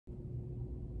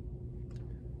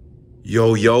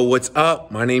Yo, yo, what's up?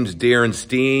 My name's Darren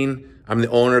Steen. I'm the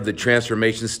owner of the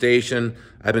Transformation Station.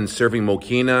 I've been serving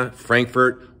Mokena,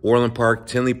 Frankfort, Orland Park,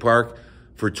 Tinley Park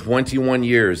for 21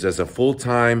 years as a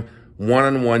full-time,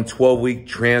 one-on-one, 12-week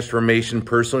transformation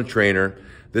personal trainer.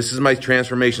 This is my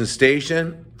Transformation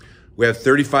Station. We have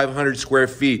 3,500 square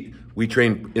feet. We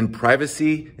train in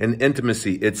privacy and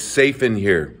intimacy. It's safe in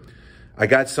here. I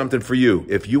got something for you.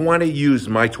 If you want to use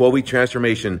my 12-week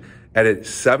transformation at a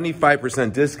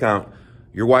 75% discount,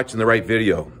 you're watching the right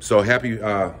video. So happy,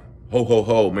 ho, ho,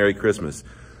 ho, Merry Christmas.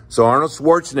 So Arnold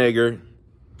Schwarzenegger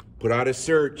put out a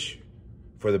search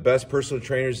for the best personal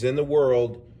trainers in the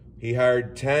world. He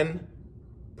hired 10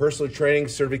 personal training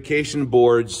certification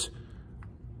boards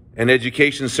and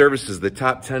education services, the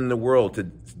top 10 in the world, to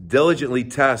diligently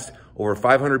test over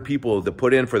 500 people to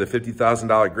put in for the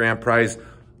 $50,000 grand prize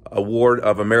award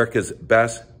of America's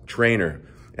best trainer.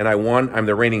 And I won. I'm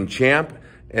the reigning champ,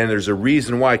 and there's a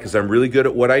reason why, because I'm really good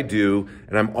at what I do,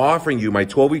 and I'm offering you my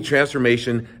 12-week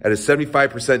transformation at a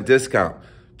 75% discount,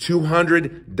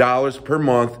 $200 per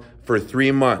month for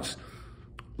 3 months.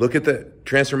 Look at the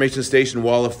Transformation Station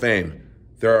Wall of Fame.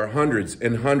 There are hundreds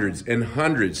and hundreds and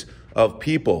hundreds of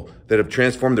people that have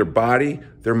transformed their body,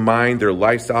 their mind, their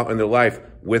lifestyle, and their life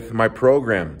with my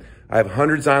program. I have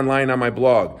hundreds online on my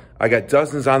blog. I got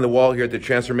dozens on the wall here at the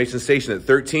Transformation Station at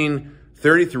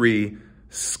 1333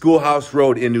 Schoolhouse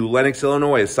Road in New Lenox,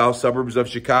 Illinois, south suburbs of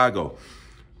Chicago.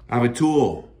 I have a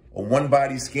tool, a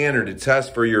one-body scanner to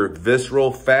test for your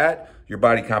visceral fat, your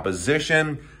body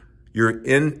composition, your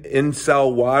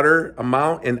in-cell water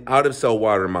amount and out-of-cell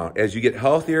water amount. As you get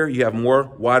healthier, you have more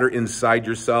water inside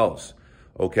your cells,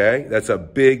 okay? That's a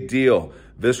big deal.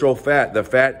 Visceral fat, the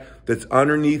fat that's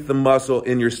underneath the muscle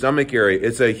in your stomach area.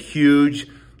 It's a huge,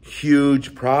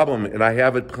 huge problem, and I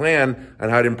have a plan on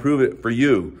how to improve it for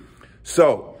you.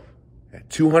 So, at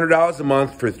 $200 a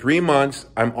month for 3 months,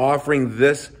 I'm offering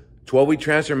this 12-week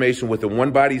transformation with a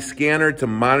one-body scanner to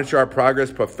monitor our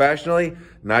progress professionally,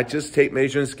 not just tape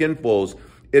measuring skinfuls.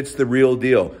 It's the real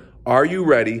deal. Are you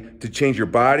ready to change your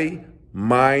body,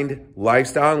 mind,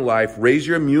 lifestyle, and life, raise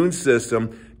your immune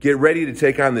system, get ready to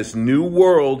take on this new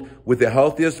world with the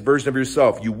healthiest version of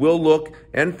yourself? You will look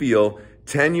and feel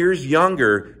 10 years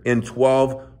younger in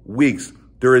 12 weeks.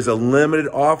 There is a limited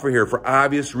offer here for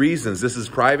obvious reasons. This is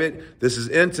private. This is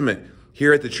intimate.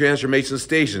 Here at the Transformation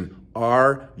Station,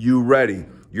 are you ready?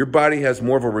 Your body has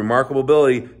more of a remarkable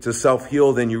ability to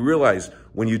self-heal than you realize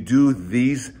when you do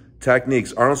these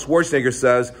techniques. Arnold Schwarzenegger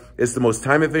says it's the most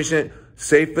time-efficient,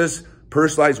 safest,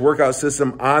 personalized workout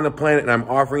system on the planet, and I'm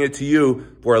offering it to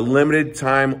you for a limited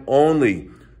time only.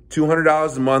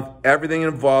 $200 a month, everything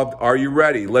involved. Are you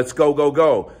ready? Let's go, go,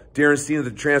 go. Darren Steen at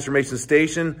the Transformation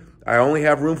Station. I only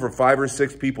have room for 5 or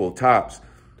 6 people, tops.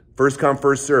 First come,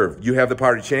 first serve. You have the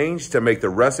power to change, to make the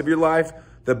rest of your life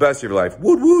the best of your life.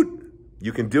 Woot, woot.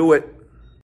 You can do it.